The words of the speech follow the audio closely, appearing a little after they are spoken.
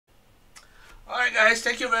Alright guys,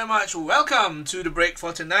 thank you very much. Welcome to the break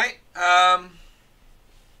for tonight.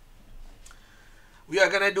 We are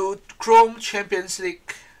gonna do Chrome Champions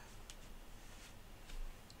League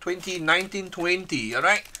 2019-20.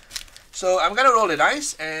 Alright, so I'm gonna roll the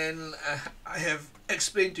dice, and I have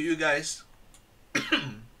explained to you guys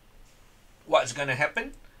what's gonna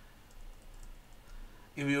happen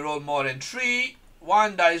if you roll more than 3.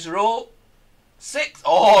 One dice roll 6.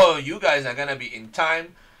 Oh, you guys are gonna be in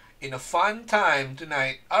time, in a fun time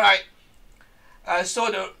tonight. Alright, we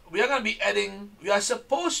are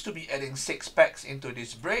supposed to be adding 6 packs into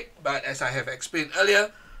this break, but as I have explained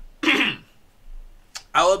earlier,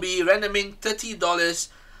 I will be randoming $30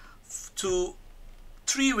 to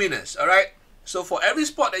 3 winners. Alright, so for every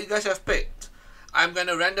spot that you guys have picked, I'm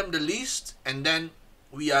gonna random the list, and then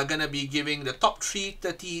we are gonna be giving the top 3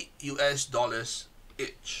 $30 US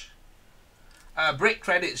each. Break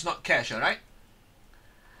credits, not cash. Alright,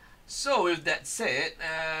 so with that said,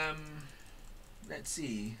 let's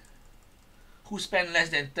see who spent less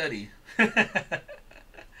than 30. that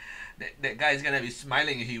guy is gonna be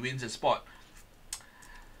smiling if he wins a spot.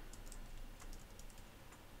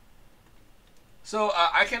 So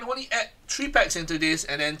I can only add 3 packs into this,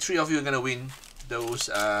 and then 3 of you are gonna win those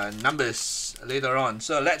numbers later on.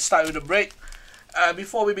 So let's start with the break.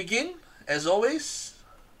 Before we begin, as always,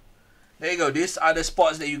 there you go. These are the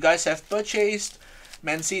spots that you guys have purchased.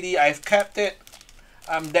 Man City, I've kept it.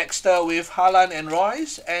 Dexter with Haaland and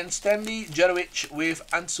Royce, and Stanley Jerwich with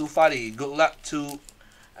Ansu Fati. Good luck to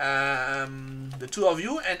the 2 of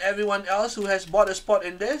you and everyone else who has bought a spot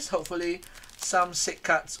in this. Hopefully some sick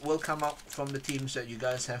cards will come out from the teams that you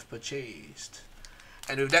guys have purchased.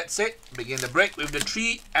 And with that said, begin the break with the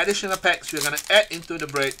 3 additional packs we're going to add into the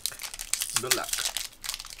break. Good luck.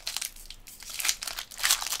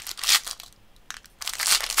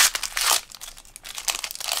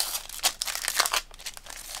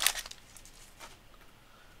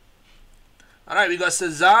 Alright, we got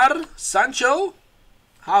Cesar, Sancho.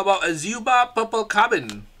 How about a Zuba Purple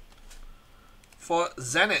Carbon for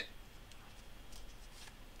Zenit?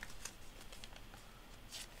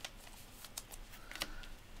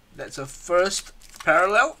 That's a first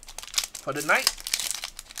parallel for the night.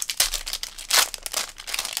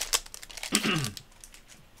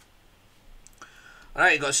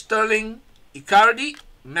 Alright, you got Sterling, Icardi,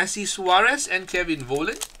 Messi, Suarez, and Kevin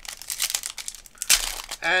Volland.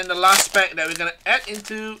 And the last pack that we're going to add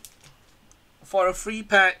into for a free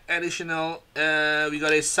pack additional, we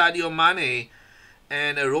got a Sadio Mane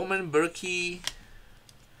and a Roman Berkey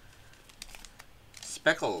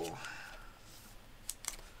Speckle.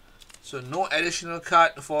 So no additional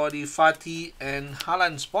card for the Fati and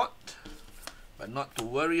Haaland spot, but not to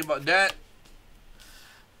worry about that.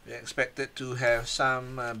 We expected to have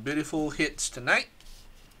some beautiful hits tonight.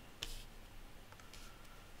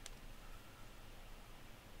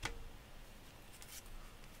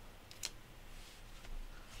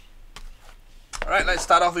 Alright, let's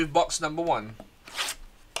start off with box number 1.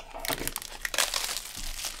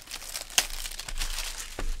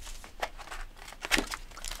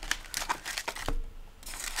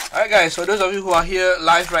 Alright guys, for those of you who are here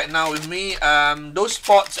live right now with me, those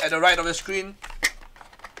spots at the right of the screen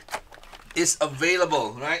is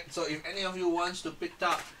available, right? So if any of you wants to pick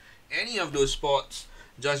up any of those spots,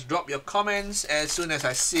 just drop your comments. As soon as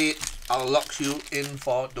I see it, I'll lock you in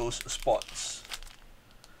for those spots.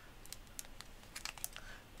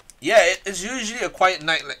 Yeah, it's usually a quiet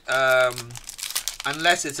night,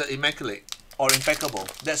 unless it's immaculate or impeccable.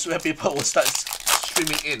 That's where people will start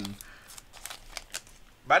streaming in.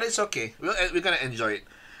 But it's okay. We're gonna enjoy it.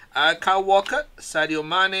 Kyle Walker, Sadio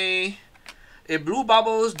Mane, a Blue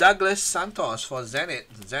Bubbles, Douglas Santos for Zenit.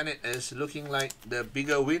 Zenit is looking like the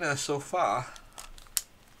bigger winner so far.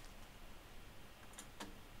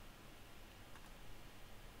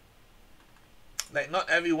 Like, not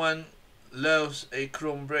everyone loves a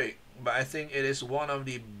Chrome break, but I think it is one of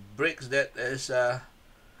the breaks that is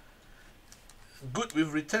good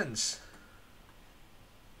with returns.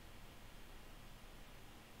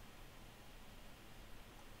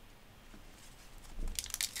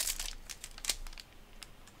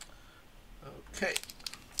 Okay.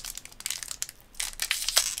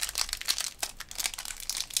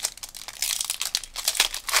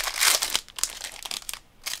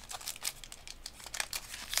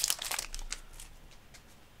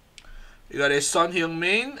 You got a Son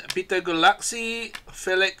Heung-min, Peter Gulaxi,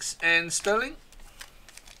 Felix, and Sterling.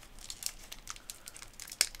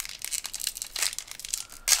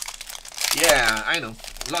 Yeah, I know.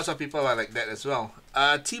 Lots of people are like that as well.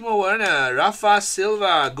 Timo Werner, Rafa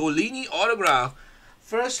Silva, Golini autograph.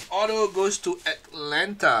 First auto goes to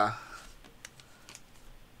Atlanta.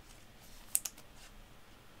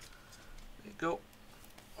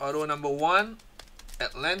 Auto number 1,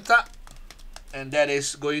 Atlanta. And that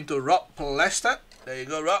is going to Rob Plester. There you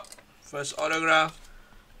go, Rob. First autograph.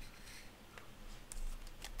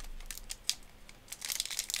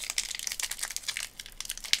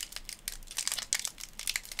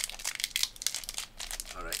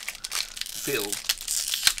 Alright. Phil.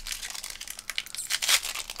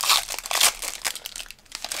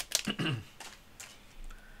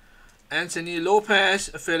 Anthony Lopez,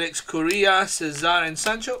 Felix Correa, Cesar, and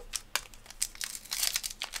Sancho.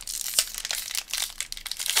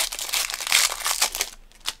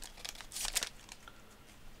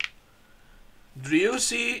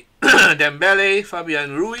 Driussi, Dembele,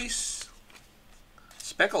 Fabian Ruiz,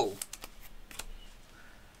 Speckle.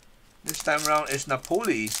 This time around is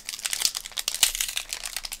Napoli.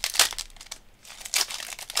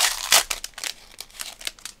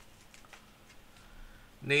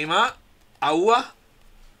 Neymar, Aua.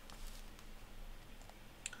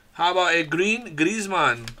 How about a green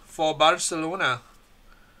Griezmann for Barcelona?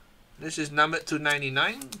 This is number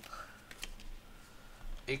 299.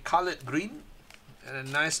 A colored green and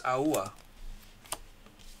a nice Aua.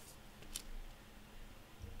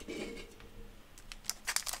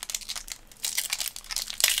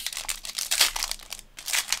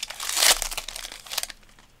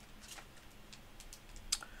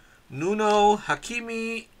 Nuno,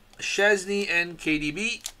 Hakimi, Szczesny, and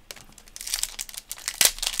KDB.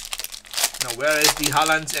 Now where is the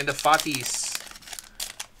Haalands and the Fatis?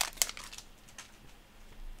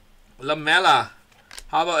 Lamela.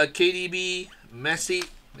 How about a KDB, Messi?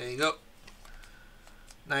 There you go.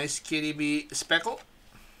 Nice KDB speckle.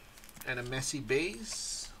 And a Messi base.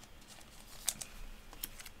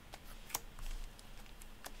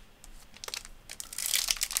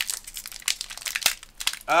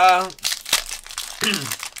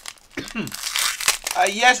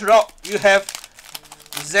 Yes, Rob, you have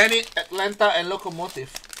Zenit, Atlanta, and Lokomotiv.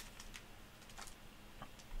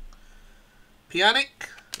 Pjanic,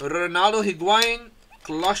 Ronaldo, Higuain,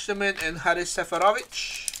 Klosterman, and Haris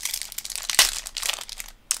Seferovic.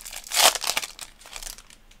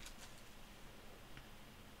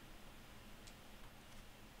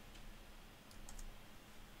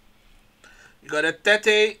 You got a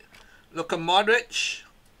Tete, Luka Modric,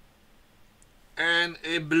 and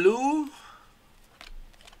a blue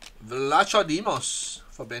Vlachodimos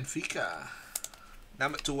for Benfica.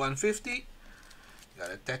 Number 2/150.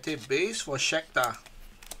 Got a Tete base for Shakhtar.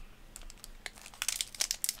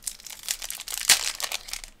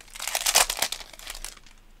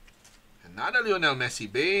 Another Lionel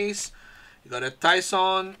Messi base. You got a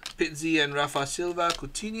Tyson, Pizzi, and Rafa Silva,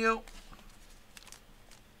 Coutinho.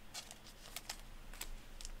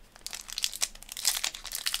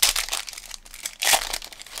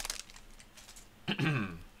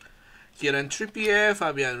 Kieran Trippier,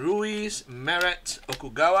 Fabian Ruiz, Meret,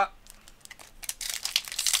 Okugawa.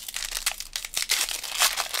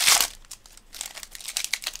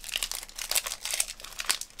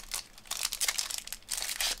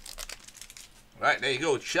 Right, there you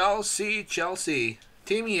go. Chelsea.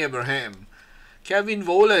 Tammy Abraham. Kevin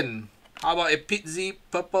Volan. How about a Pizzi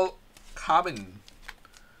Purple Carbon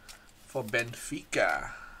for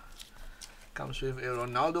Benfica? Comes with a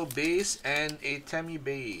Ronaldo base and a Tammy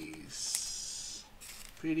base.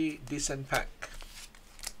 Pretty decent pack.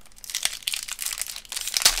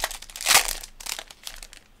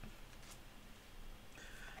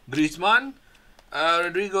 Griezmann,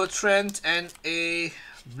 Rodrigo Trent, and a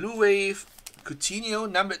Blue Wave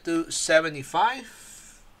Coutinho, number 275.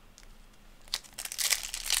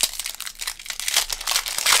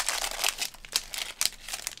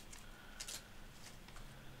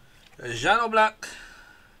 Jean Oblak,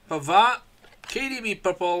 Pavard, KDB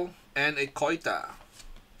Purple, and a Koita.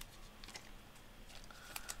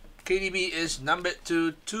 KDB is numbered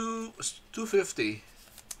to 250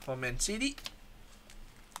 for Man City.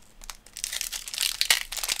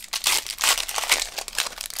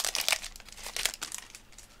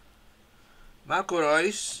 Marco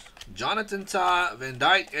Reus, Jonathan Tah, Van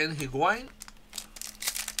Dijk, and Higuain.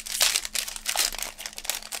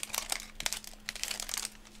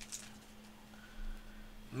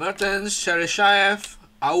 Mertens, Cheryshev,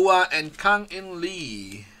 Aua, and Kang In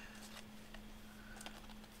Lee.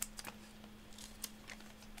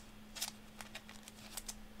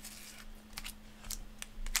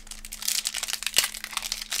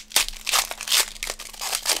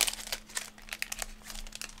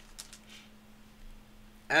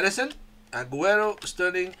 Edison, Aguero,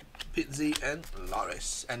 Sterling, Pizzi, and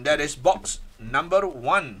Loris. And that is box number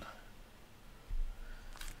 1.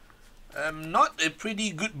 Not a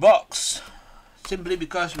pretty good box. simply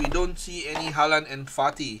because we don't see any Haaland and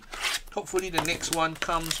Fati. Hopefully the next one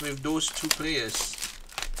comes with those two players.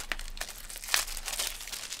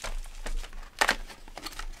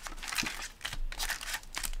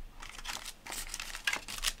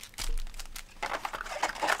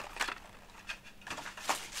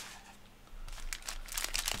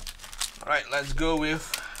 Alright, let's go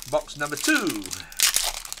with box number 2.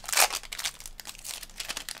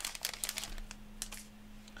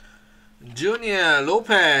 Junior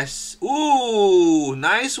Lopez. Ooh,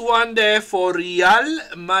 nice one there for Real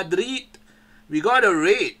Madrid. We got a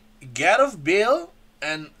red. Gareth Bale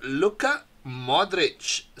and Luka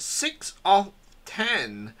Modric. 6 of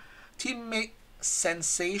 10. Teammate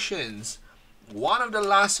sensations. One of the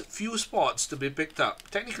last few spots to be picked up.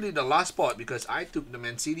 Technically the last spot because I took the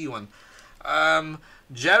Man City one.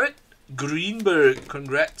 Jared Greenberg.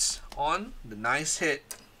 Congrats on the nice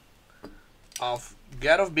hit of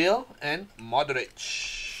Gareth Bale and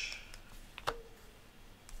Modric.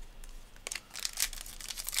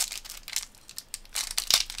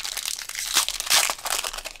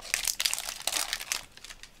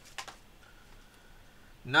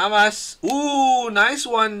 Navas. Ooh, nice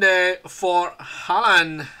one there for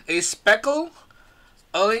Haaland. A speckle.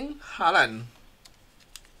 Erling Haaland.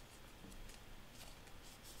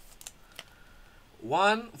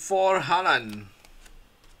 1 for Haaland.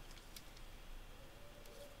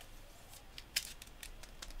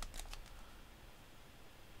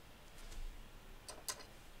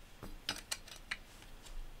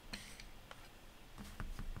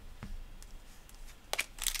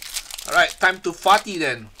 Alright, time to Fati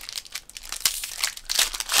then.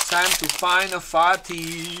 Time to find a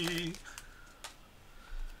Fati.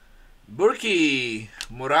 Burki,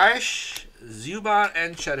 Moraes, Zubar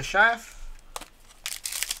and Cheryshev.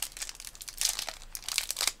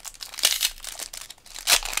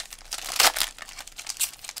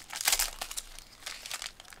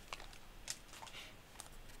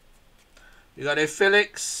 We got a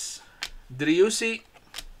Felix, Driussi,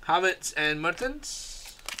 Havertz and Mertens.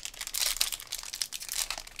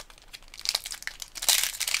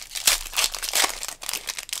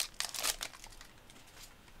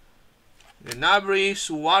 Gnabry,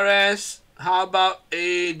 Suarez. How about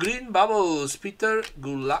a green bubbles? Peter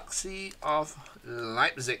Gulaxi of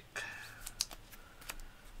Leipzig.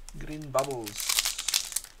 Green bubbles.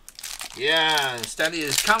 Yeah, Stanley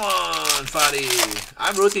is. Come on, Fadi.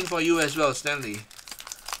 I'm rooting for you as well, Stanley.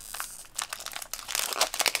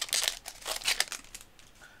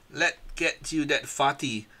 Let's get you that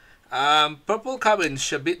Fati. Purple carbon,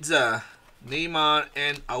 Shabitza, Neymar,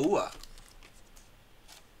 and Aua.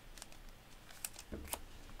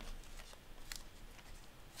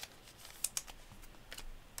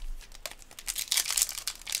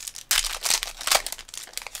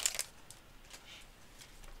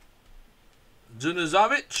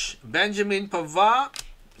 Junuzovic, Benjamin Pavard,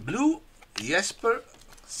 blue, Jesper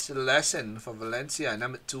Silesen for Valencia,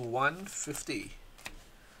 number 2/150.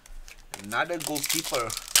 Another goalkeeper.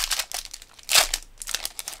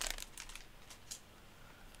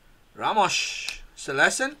 Ramos,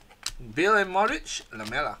 Silesen, Bale and Modric,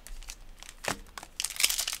 Lamela.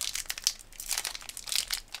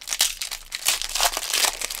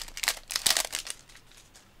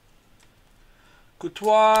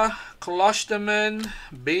 Courtois, Klosterman,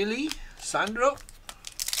 Bailey, Sandro.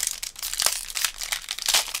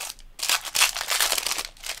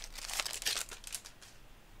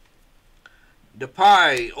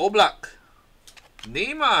 Depay, Oblak,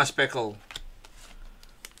 Neymar speckle.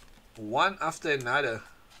 One after another.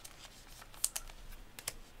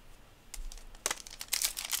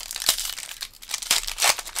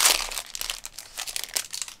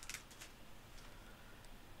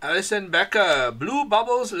 Alisson Becker, blue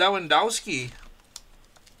bubbles, Lewandowski.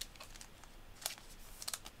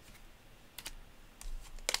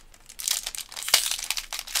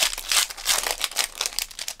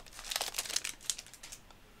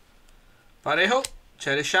 Parejo,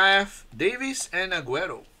 Cheryshev, Davies, and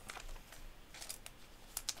Aguero.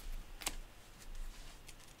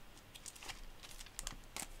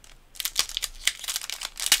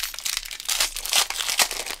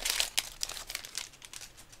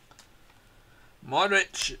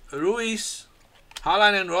 Modric, Ruiz,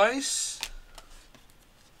 Haaland and Royce.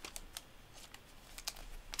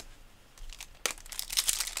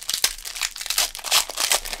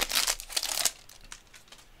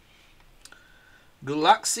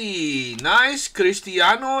 Gulaxi, nice.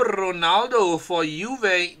 Cristiano Ronaldo for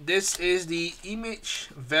Juve. This is the image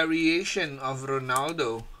variation of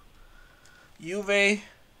Ronaldo. Juve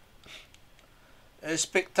is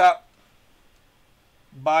picked up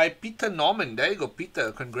by Peter Norman. There you go,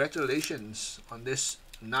 Peter. Congratulations on this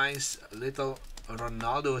nice little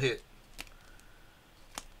Ronaldo hit.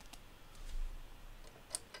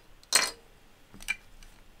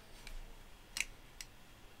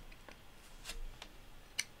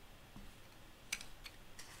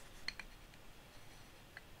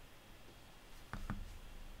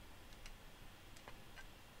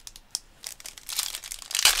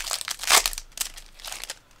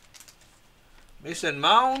 Mason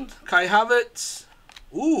Mount, Kai Havertz.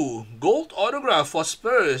 Ooh, gold autograph for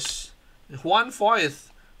Spurs. Juan Foyth,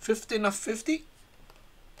 15 of 50.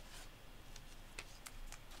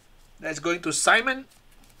 That's going to Simon.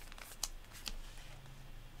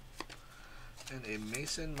 And a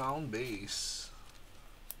Mason Mount base.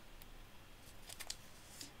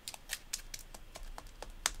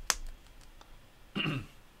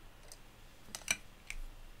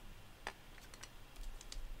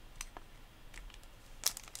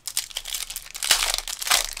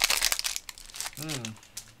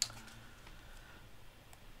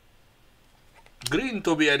 Green,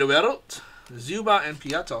 Toby Alderweireld, Zuba and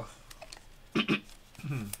Piatov.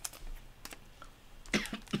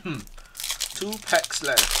 2 packs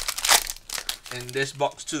left in this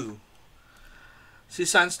box too.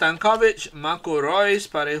 Sisan Stankovic, Marco Reus,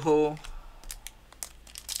 Parejo.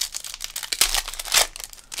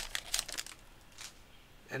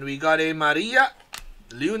 And we got a Maria,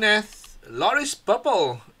 Luneth, Loris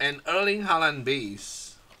Purple, and Erling Haaland base.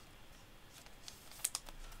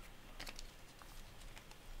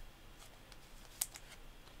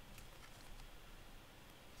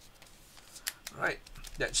 Right,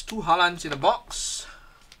 that's 2 Haalands in a box.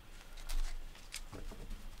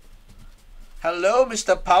 Hello,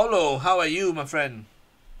 Mr. Paulo. How are you, my friend?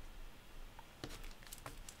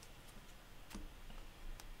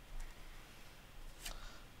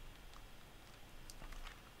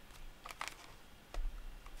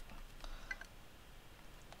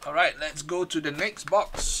 Alright, let's go to the next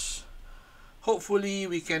box. Hopefully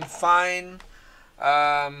we can find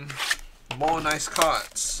more nice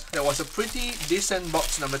cards. There was a pretty decent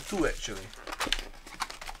box number 2 actually.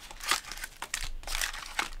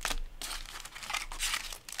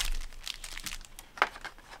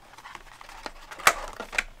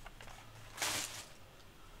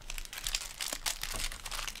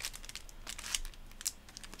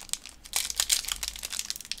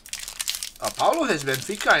 Paulo has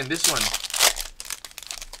Benfica in this one.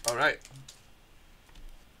 Alright.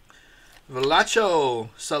 Valacho,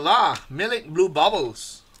 Salah, Milik, Blue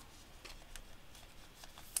Bubbles.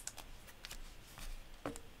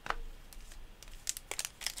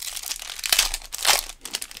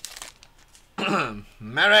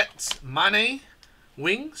 Meret, Mane,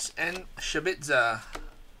 Wings, and Shabitza.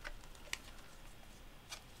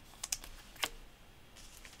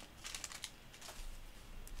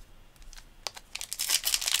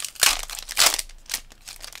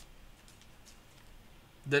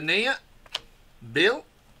 Danea, Bill,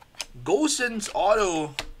 Gosens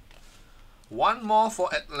auto. 1 more for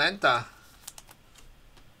Atlanta.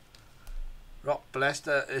 Rock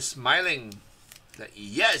Plaster is smiling. Like,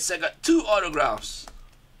 yes, I got 2 autographs.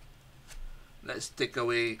 Let's take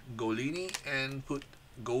away Golini and put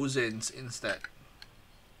Gosens instead.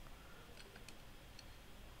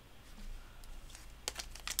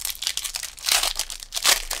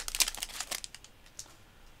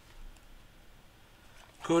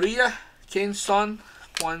 Korea, Kane Son,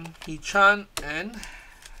 Kwon Hee-chan, and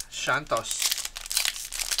Santos.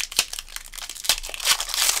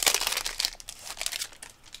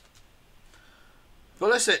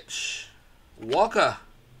 Pulisic, Walker,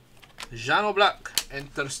 Jan Oblak,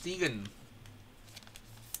 and Ter Stegen.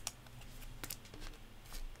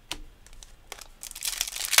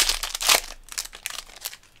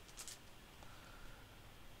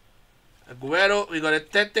 Aguero, we got a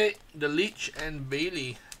Tete, the Leech, and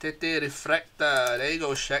Bailey. Tete Refracta. There you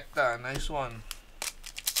go, Shakhtar. Nice one.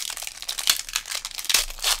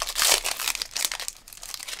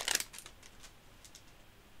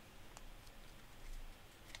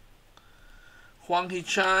 Hwang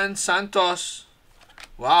Hee-chan, Santos.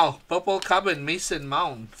 Wow, purple carbon Mason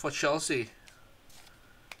Mount for Chelsea.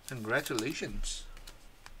 Congratulations.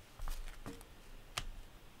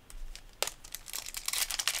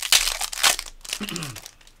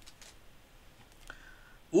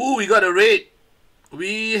 Ooh, we got a raid.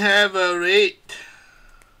 We have a raid.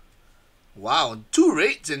 Wow, 2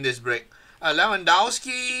 raids in this break.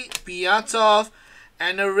 Lewandowski, Piatov,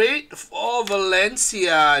 and a raid for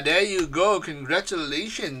Valencia. There you go.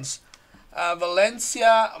 Congratulations.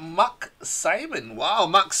 Valencia, Mark Simon. Wow,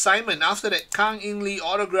 Mark Simon. After that Kang In Lee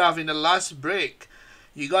autograph in the last break,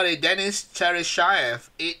 You got a Dennis Cheryshev,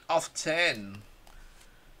 8 of 10.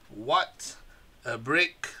 What a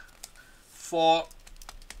break for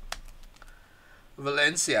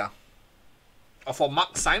Valencia. Or for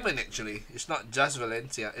Mark Simon, actually. It's not just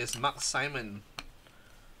Valencia, it's Mark Simon.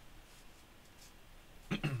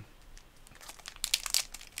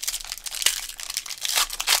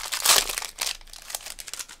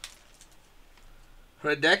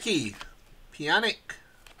 Hradecki, Pjanic.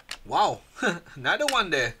 Wow, another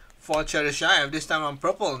one there for Cheryshev, this time on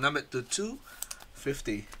purple, numbered to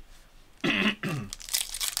 250.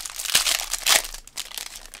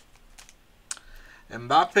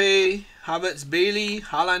 Mbappe, Havertz, Bailey,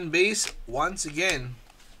 Haaland base once again.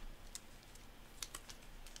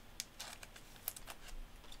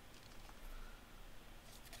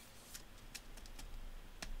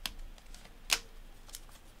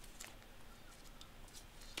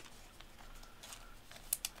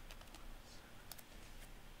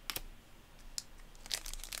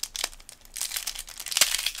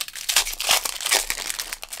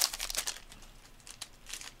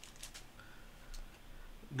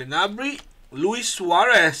 Gnabry, Luis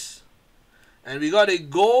Suarez, and we got a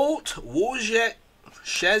gold Wojciech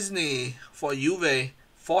Szczesny for Juve,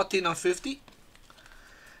 14 of 50.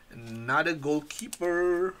 Another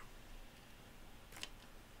goalkeeper.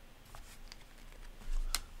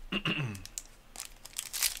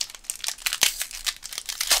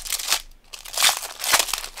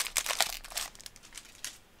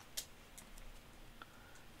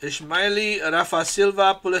 Ismaili, Rafa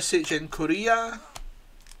Silva, Pulisic, and Korea.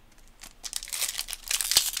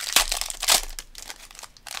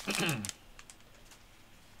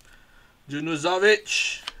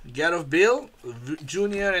 Junuzovic, Gareth Bale,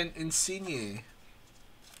 Junior, and Insigne.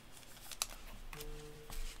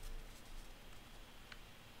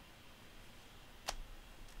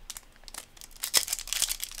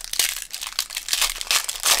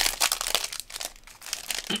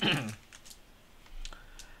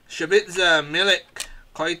 Shabitza, Milik,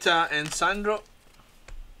 Koita, and Sandro.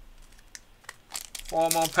 4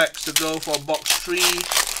 more packs to go for box 3,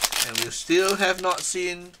 and we still have not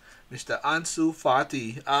seen Mr. Ansu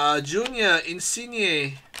Fati. Junior,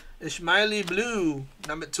 Insigne, Ismaili Blue,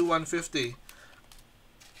 number 2150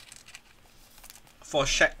 for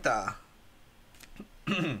Shakhtar.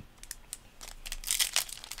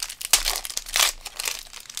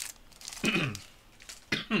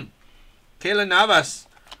 Keylor Navas,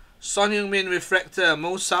 Son Heung-min Refractor,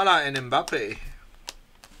 Mo Salah, and Mbappe.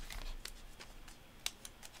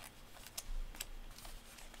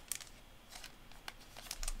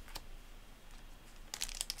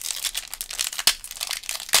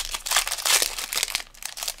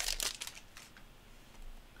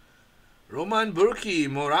 Roman Burki,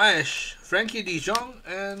 Moraes, Frankie de Jong,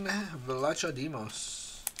 and Vlachodimos.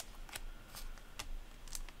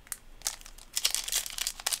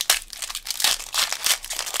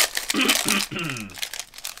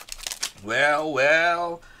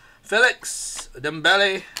 Well, Felix,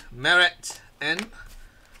 Dembele, Meret, and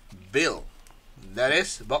Bill. That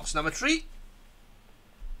is box number 3.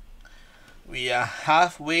 We are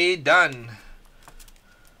halfway done.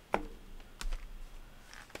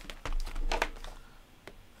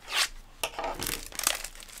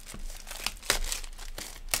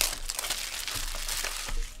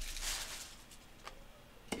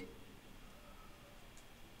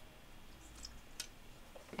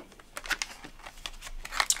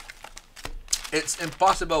 It's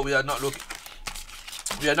impossible we are not looking.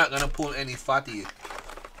 We are not gonna pull any Fati.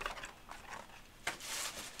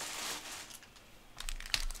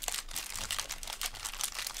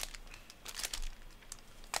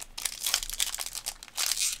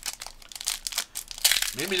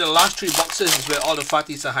 Maybe the last 3 boxes is where all the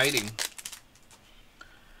Fatis are hiding.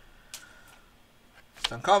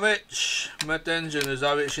 Stankovic, Mertens,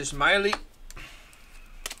 Junuzovic, Ismaili.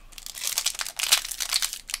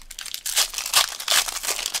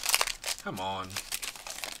 Come on.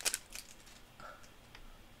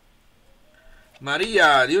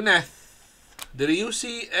 Maria, Luneth,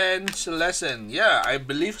 Driussi, and Celestin. Yeah, I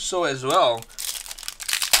believe so as well.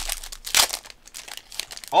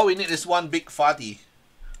 All we need is one big Fati.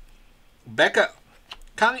 Becker,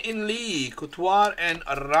 Kang In Lee, Couture, and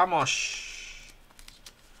Ramos.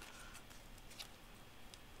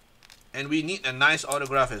 And we need a nice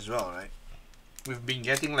autograph as well, right? We've been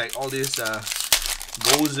getting like all these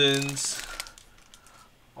Gozens,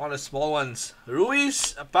 all the small ones.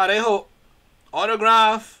 Ruiz, Parejo,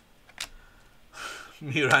 autograph,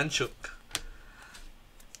 Miranchuk.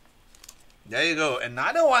 There you go.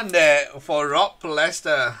 Another one there for Rob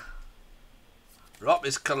Lester. Rob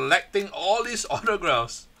is collecting all these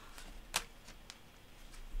autographs.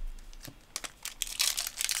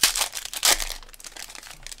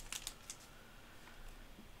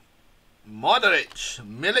 Modric,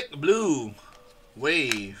 Milik Blue,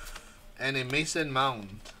 Wave, and a Mason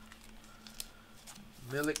Mount.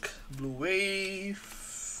 Milik Blue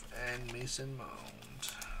Wave and Mason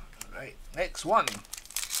Mount. Alright, next one.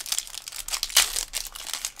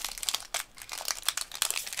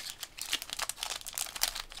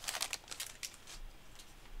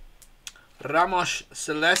 Ramos,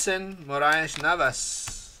 Celestin, Moraes,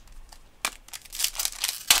 Navas.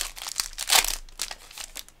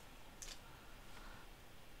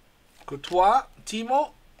 Courtois, Timo,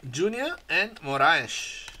 Junior, and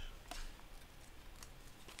Moraes.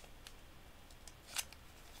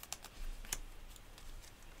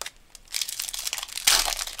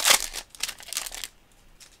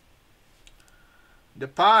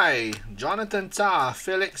 Depay, Jonathan Tah,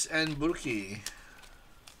 Felix, and Burki.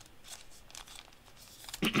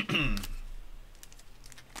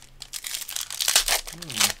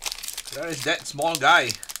 There is that small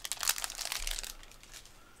guy.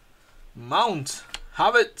 Mount,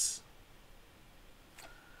 Havertz,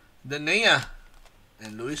 De Gea,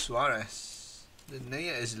 and Luis Suarez. De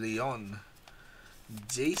Gea is Leon.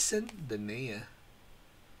 Jason De Gea.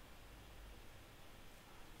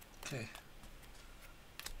 Okay.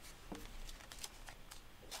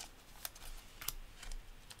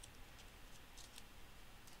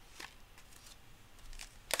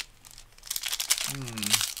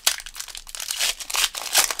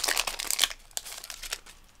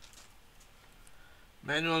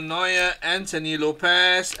 Manuel Neuer, Anthony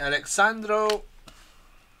Lopez, Alexandro.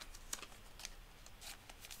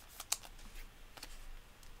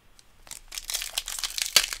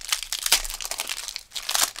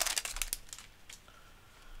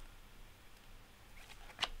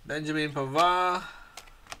 Benjamin Pavard.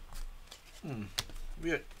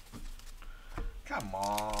 Weird. Come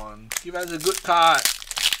on. Give us a good card.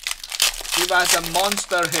 Give us a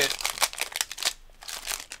monster hit.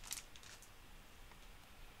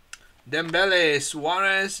 Dembele,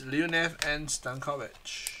 Suarez, Lunev, and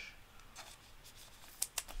Stankovic.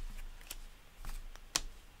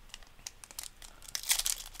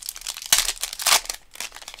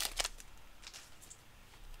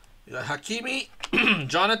 You got Hakimi,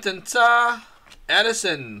 Jonathan Tah,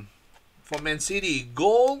 Edison for Man City.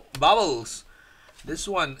 Gold Bubbles. This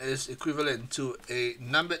one is equivalent to a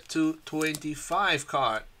number 225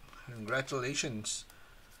 card. Congratulations.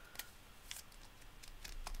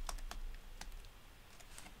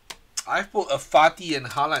 I've pulled a Fati and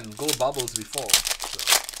Haaland Gold Bubbles before.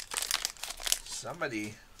 So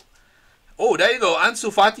somebody. Oh, there you go.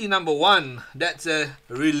 Ansu Fati number 1. That's a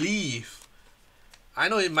relief. I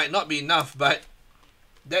know it might not be enough, but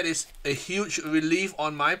that is a huge relief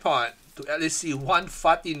on my part to at least see one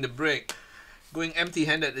Fati in the break. Going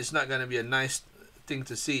empty-handed is not going to be a nice thing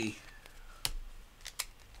to see.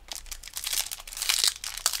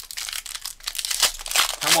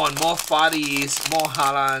 Come on, more Fatis, more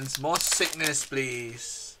Haalands, more sickness,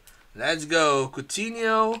 please. Let's go.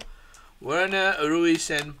 Coutinho, Werner, Ruiz,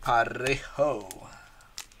 and Parejo.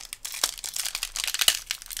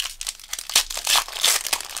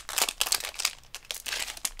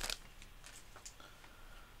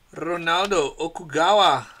 Ronaldo,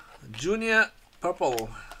 Okugawa, Junior, Purple,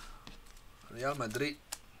 Real Madrid.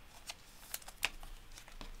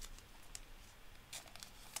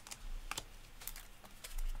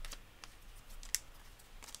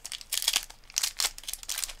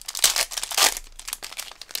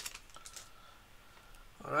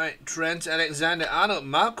 Alright, Trent Alexander-Arnold,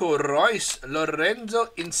 Marco Reus, Lorenzo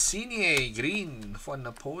Insigne, green for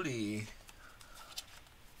Napoli.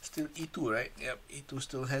 Still E2, right? Yep, E2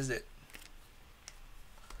 still has it.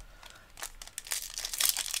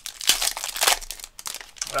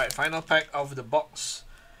 Alright, final pack of the box.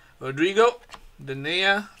 Rodrigo, De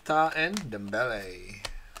Gea, Tah, and Dembele.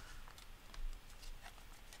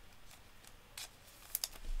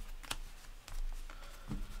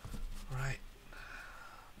 Right.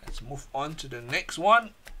 Let's move on to the next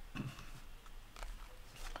one.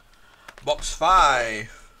 Box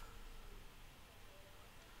 5.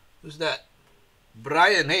 Who's that?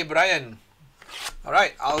 Brian. Hey, Brian.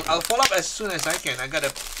 Alright, I'll follow up as soon as I can. I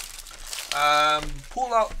gotta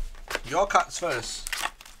pull out your cards first.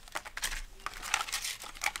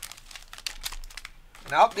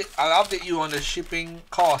 And I'll update you on the shipping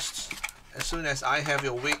costs as soon as I have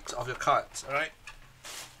your weight of your cards. Alright?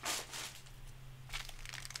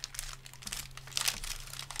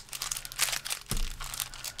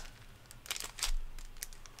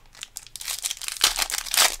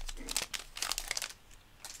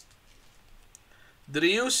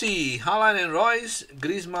 Driussi, Haaland and Royce,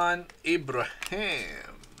 Griezmann, Abraham.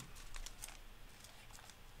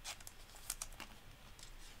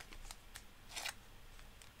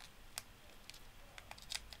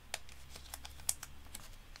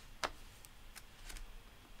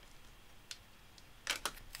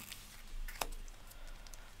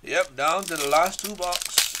 Yep, down to the last two box.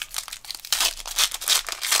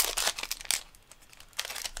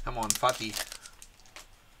 Come on, Fatih.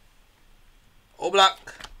 Oblak,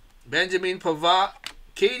 Benjamin Pavard,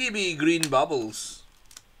 KDB Green Bubbles.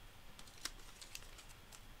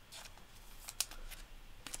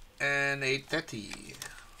 And a Teti.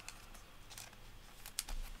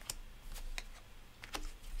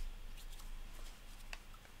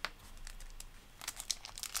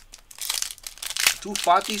 Two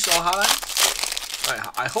Fatihs or Haaland?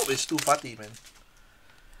 I hope it's two Fatih, man.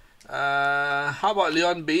 How about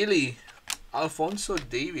Leon Bailey? Alphonso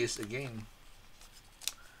Davies again.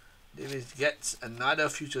 Davies gets another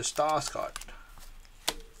Future Stars card.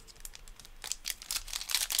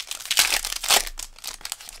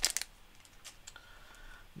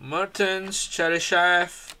 Mertens,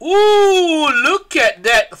 Cheryshev. Ooh, look at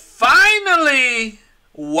that! Finally!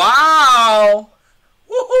 Wow!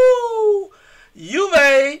 Woohoo!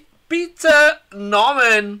 Juve, Peter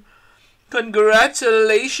Norman.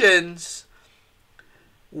 Congratulations!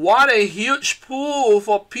 What a huge pull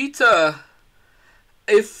for Peter.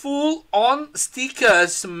 A full-on sticker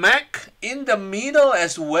smack in the middle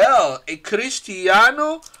as well. A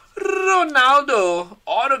Cristiano Ronaldo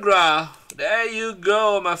autograph. There you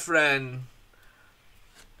go, my friend.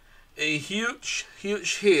 A huge,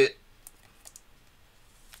 huge hit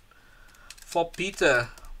for Peter.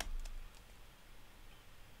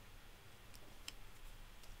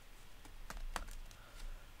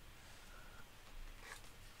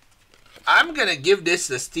 I'm gonna give this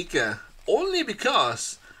the sticker only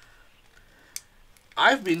because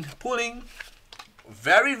I've been pulling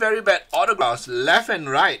very, very bad autographs left and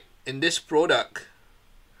right in this product,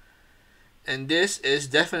 and this is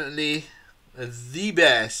definitely the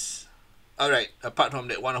best. Alright, apart from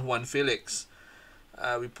that 1-of-1 Felix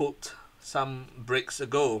we pulled some breaks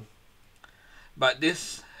ago, but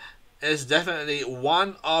this is definitely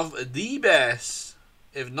one of the best,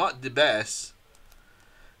 if not the best.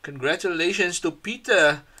 Congratulations to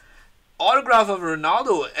Peter. Autograph of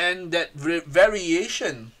Ronaldo and that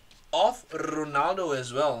variation of Ronaldo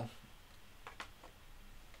as well.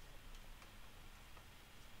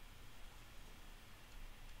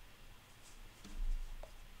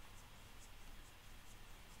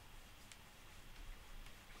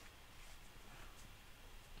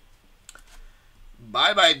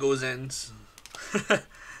 Bye bye, Gozens.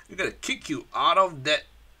 We're gonna kick you out of that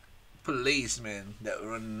place, man. That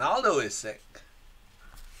Ronaldo is sick.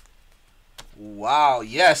 Wow,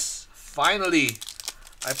 yes, finally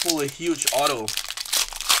I pull a huge auto.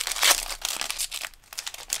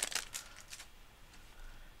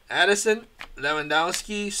 Addison,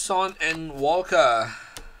 Lewandowski, Son and Walker.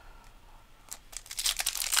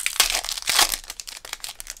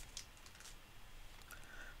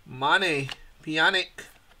 Mane, Pjanic,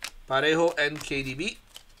 Parejo and KDB.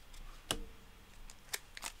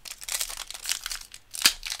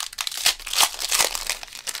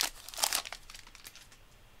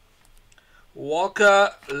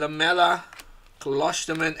 Walker, Lamela,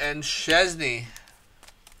 Klosterman and Szczesny.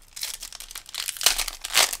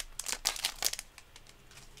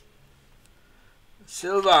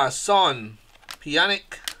 Silva, Son,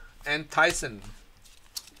 Pjanic and Tyson.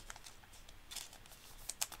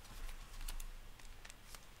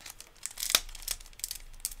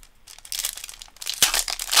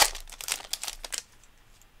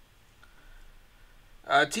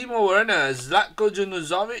 Timo Werner, Zlatko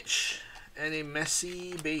Junuzovic and a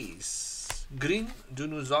Messi base. Green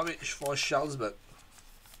Junuzovic for Salzburg.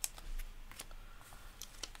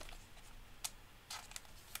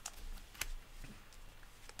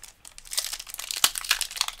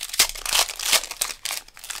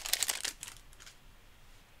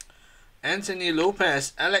 Anthony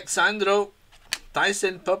Lopez, Alexandro,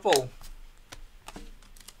 Tyson purple.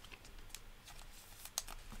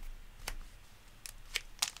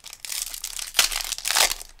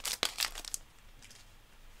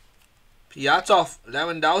 Piatov,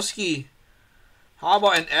 Lewandowski. How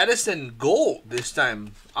about an Edison gold this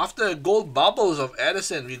time? After gold bubbles of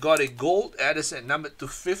Edison, we got a gold Edison numbered to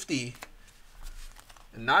 50.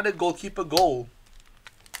 Another goalkeeper goal.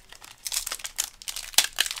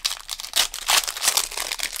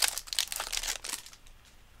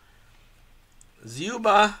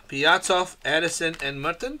 Zuba, Piatov, Edison and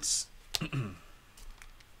Mertens.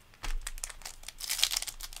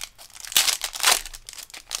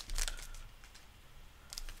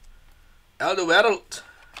 Alderweireld,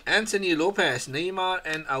 Anthony Lopez, Neymar,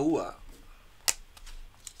 and Aua.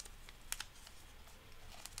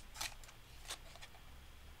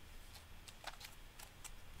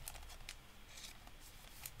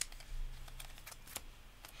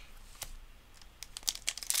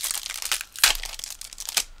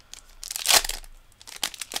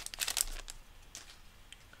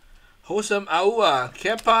 Hosam Aua,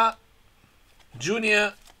 Kepa,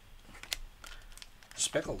 Junior,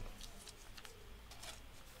 Speckle.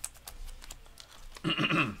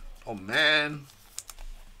 Oh man.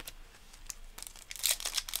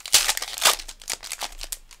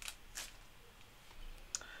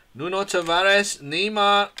 Nuno Tavares,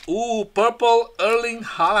 Neymar. Ooh, purple Erling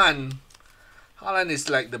Haaland. Haaland is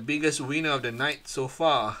like the biggest winner of the night so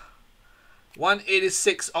far.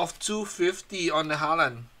 186 of 250 on the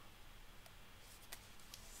Haaland.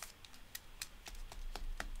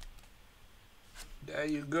 There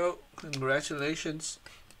you go. Congratulations,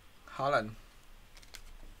 Haaland.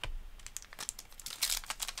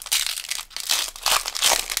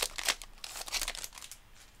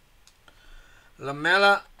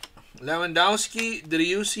 Lamela, Lewandowski,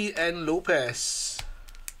 Driussi, and Lopez.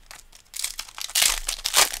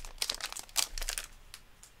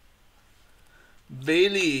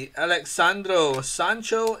 Bailey, Alexandro,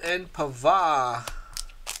 Sancho, and Pavard.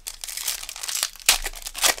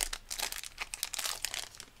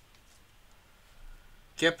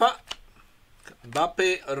 Kepa,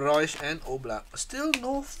 Mbappe, Royce, and Oblak. Still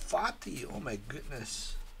no Fati. Oh my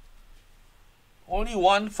goodness. Only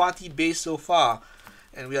one Fati base so far.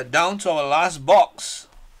 And we are down to our last box.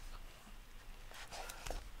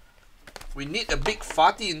 We need a big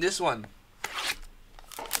Fati in this one.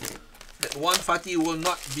 That one Fati will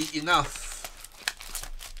not be enough.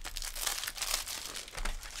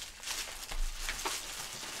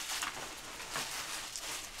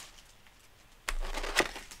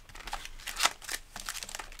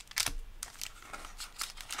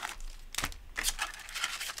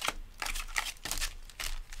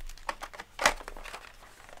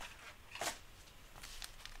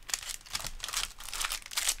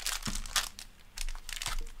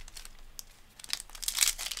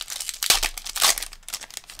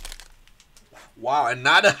 Wow,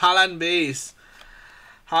 another Haaland base.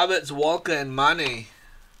 Havertz, Walker, and Mane.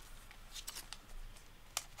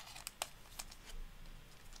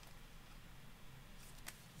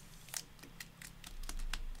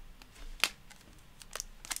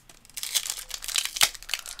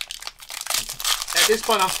 At this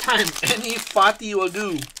point of time, any Fati will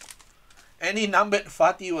do. Any numbered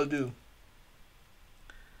Fati will do.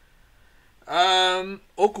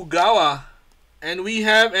 Okugawa. And we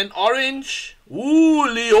have an orange. Ooh,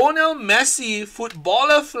 Lionel Messi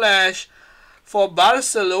footballer flash for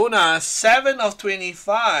Barcelona. 7 of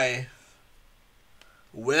 25.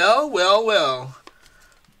 Well, well, well.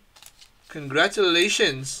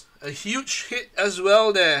 Congratulations. A huge hit as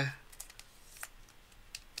well there.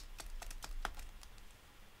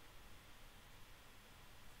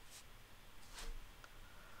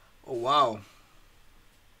 Oh, wow.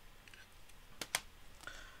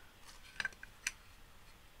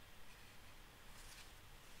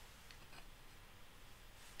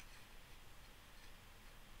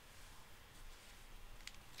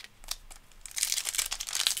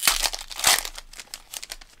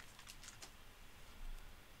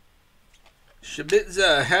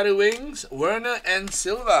 Shabitza, Harry Wings, Werner, and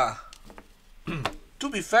Silva. To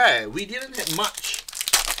be fair, we didn't have much.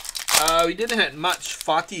 We didn't have much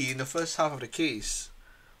Fati in the first half of the case.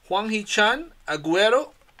 Hwang Hee-chan,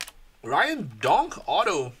 Aguero, Ryan Donk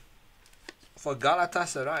auto for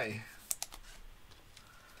Galatasaray.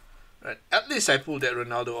 Right, at least I pulled that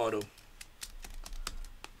Ronaldo auto.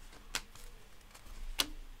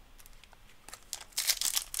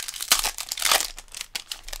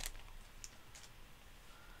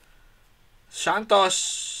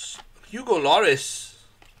 Santos, Hugo Lloris,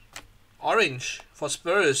 orange for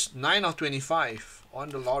Spurs, 9 of 25 on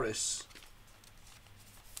the Lloris.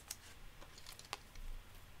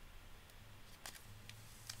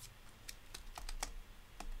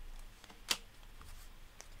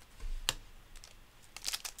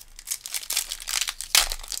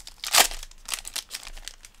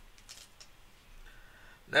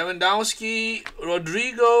 Lewandowski,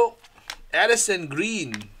 Rodrigo, Addison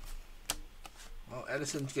Green. Well,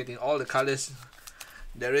 Addison's getting all the colors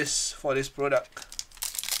there is for this product.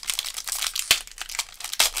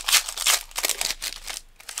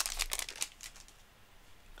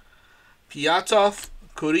 Piatov,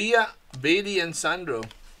 Korea, Bailey, and Sandro.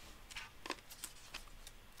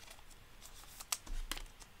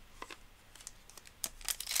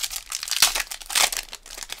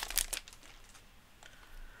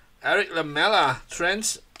 Eric Lamela,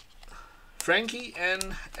 Trent, Frankie,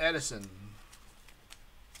 and Edison.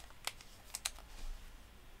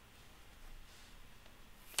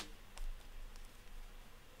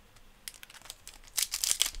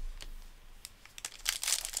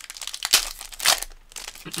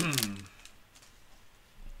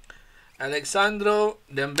 Alexandro,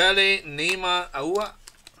 Dembele, Neymar, Aua.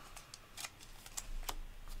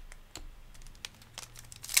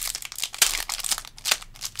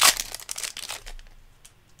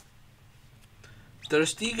 Ter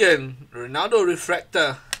Stegen, Ronaldo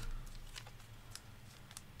Refractor.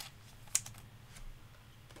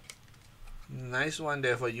 Nice one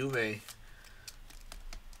there for Juve.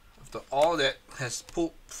 After all that has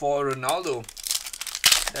pooped for Ronaldo,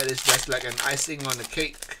 that is just like an icing on the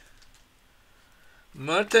cake.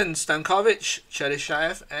 Mertens, Stankovic,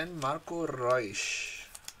 Cheryshev, and Marco Reus.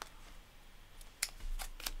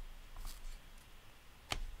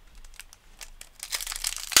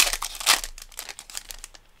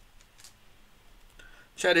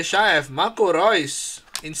 Cheryshev, Marco Reus,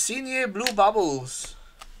 Insigne Blue Bubbles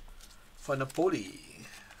for Napoli.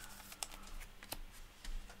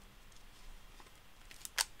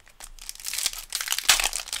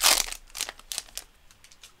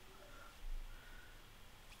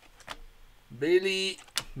 Bailey,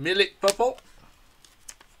 Milik Purple.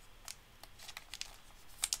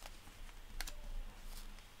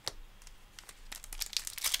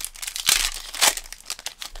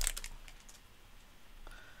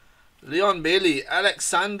 Leon Bailey,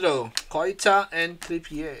 Alexandro, Koita, and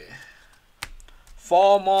Trippier.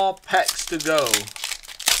 4 more packs to go.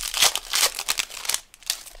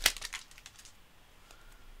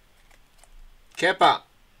 Kepa.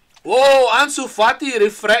 Whoa, Ansu Fati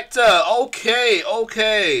Refractor. Okay,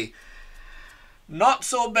 okay. Not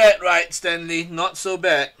so bad, right, Stanley? Not so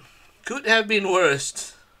bad. Could have been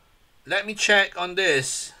worse. Let me check on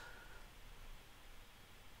this.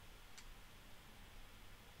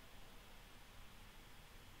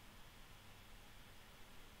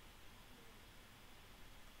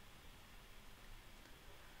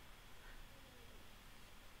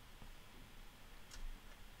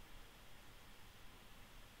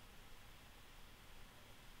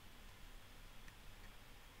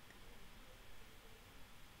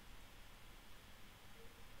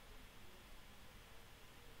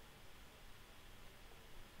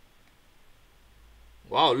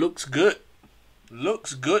 Wow, looks good.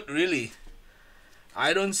 Looks good, really.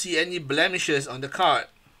 I don't see any blemishes on the card.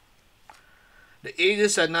 The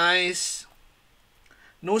edges are nice.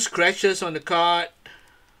 No scratches on the card.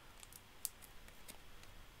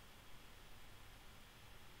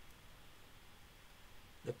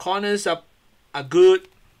 The corners are good.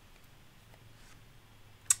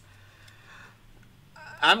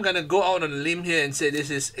 I'm gonna go out on a limb here and say this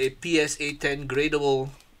is a PSA 10 gradable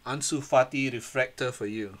Ansu Fati refractor for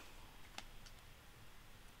you.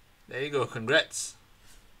 There you go, congrats.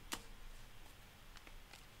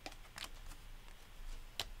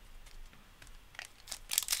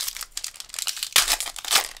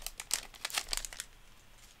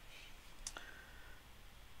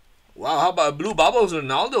 Wow, how about a blue bubbles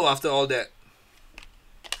Ronaldo after all that?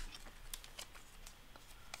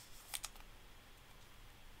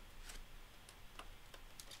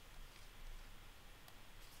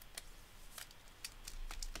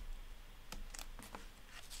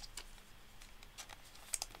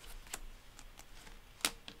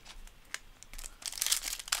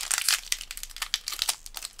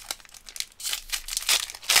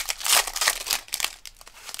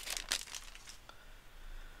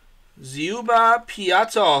 Ziuba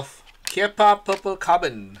Piatov, Kepa Purple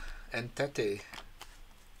Carbon, and Tete.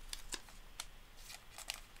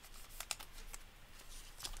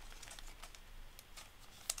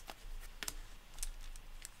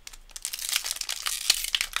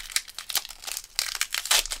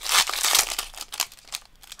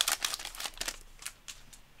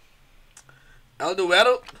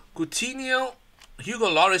 Alderweireld, Coutinho, Hugo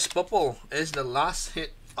Lloris Purple is the last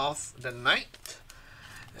hit of the night.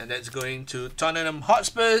 And that's going to Tottenham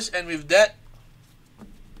Hotspurs. And with that,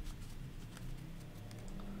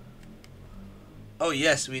 oh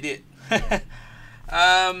yes, we did.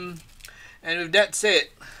 And with that said,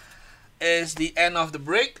 is the end of the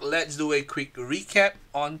break. Let's do a quick recap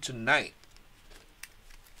on tonight.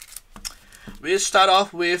 We'll start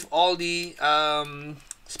off with all the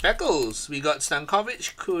speckles. We got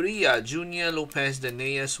Stankovic, Correa, Junior, Lopez,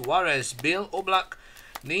 Danea, Suarez, Bale, Oblak,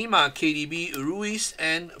 Neymar, KDB, Ruiz,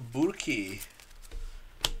 and Burki.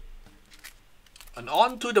 And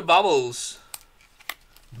on to the bubbles.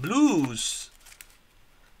 Blues.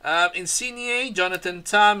 Insigne, Jonathan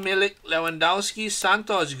Tah, Milik, Lewandowski,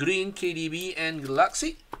 Santos, Green, KDB, and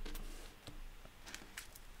Galaxy.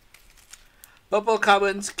 Purple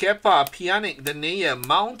Carbons, Kepa, Pjanic, Deneya,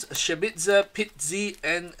 Mount, Shabitza, Pizzi,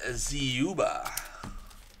 and Ziuba.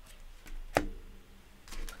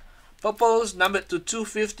 Purples numbered to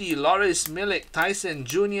 250, Loris, Milik, Tyson,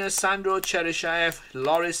 Junior, Sandro, Cheryshev,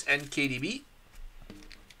 Loris, and KDB.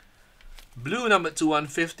 Blue numbered to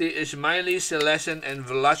 150, Ismaili, Silesian, and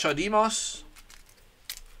Vlachodimos.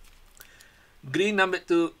 Green numbered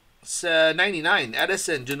to 99,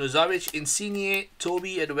 Edison, Junuzovic, Insigne,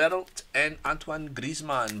 Toby Alderweireld, and Antoine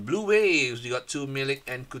Griezmann. Blue Waves, we got 2 Milik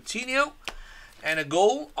and Coutinho. And a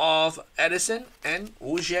goal of Edison and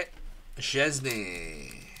Wojciech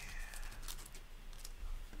Szczesny.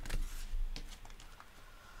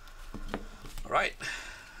 Right,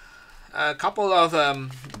 a couple of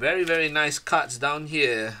very nice cards down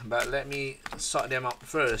here, but let me sort them out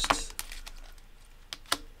first.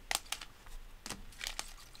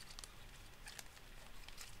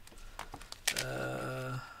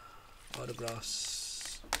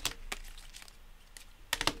 Autographs.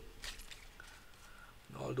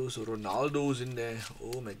 All those Ronaldos in there.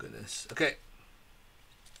 Oh my goodness. Okay.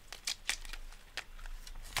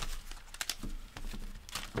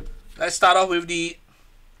 Let's start off with the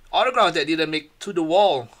autographs that didn't make to the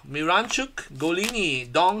wall. Miranchuk,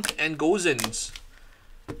 Golini, Donk, and Gozens.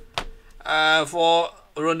 For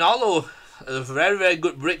Ronaldo, a very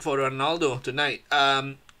good break for Ronaldo tonight.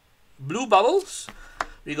 Blue bubbles,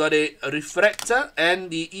 we got a refractor and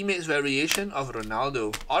the image variation of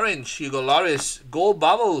Ronaldo. Orange, Hugo Lloris. Gold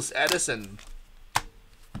bubbles, Edison.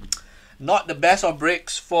 Not the best of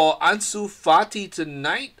breaks for Ansu Fati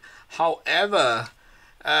tonight. However,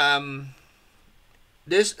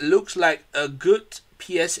 this looks like a good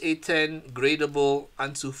PSA 10 gradable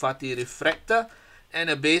Ansu Fati refractor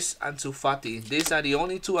and a base Ansu Fati. These are the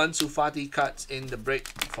only 2 Ansu Fati cards in the break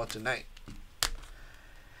for tonight.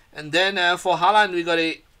 And then for Haaland, we got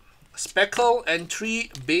a speckle and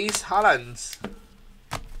 3 base Haalands.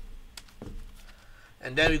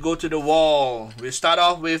 And then we go to the wall. We start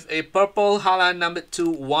off with a purple Haaland numbered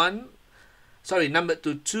to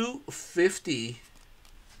 250.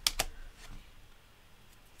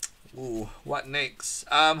 Ooh, what next?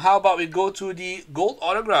 How about we go to the gold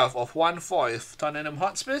autograph of 1/4 Tottenham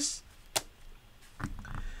Hotspurs.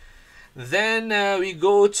 Then we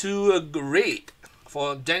go to a red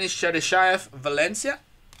for Denis Cheryshev, Valencia.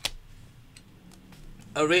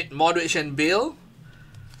 A red Modric and Bale.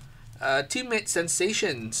 Teammate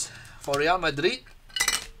sensations for Real Madrid.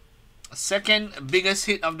 Second biggest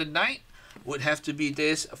hit of the night would have to be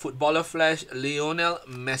this Footballer Flash Lionel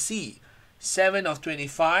Messi. 7 of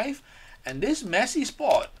 25, and this Messi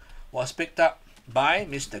spot was picked up by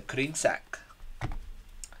Mr. Krinsak.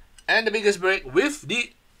 And the biggest break with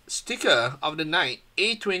the sticker of the night,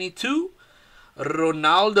 A22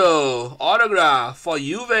 Ronaldo autograph for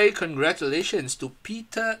Juve. Congratulations to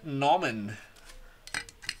Peter Norman.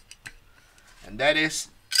 And that is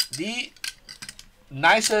the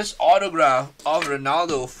nicest autograph of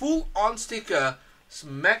Ronaldo, full on sticker,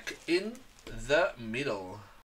 smack in the middle.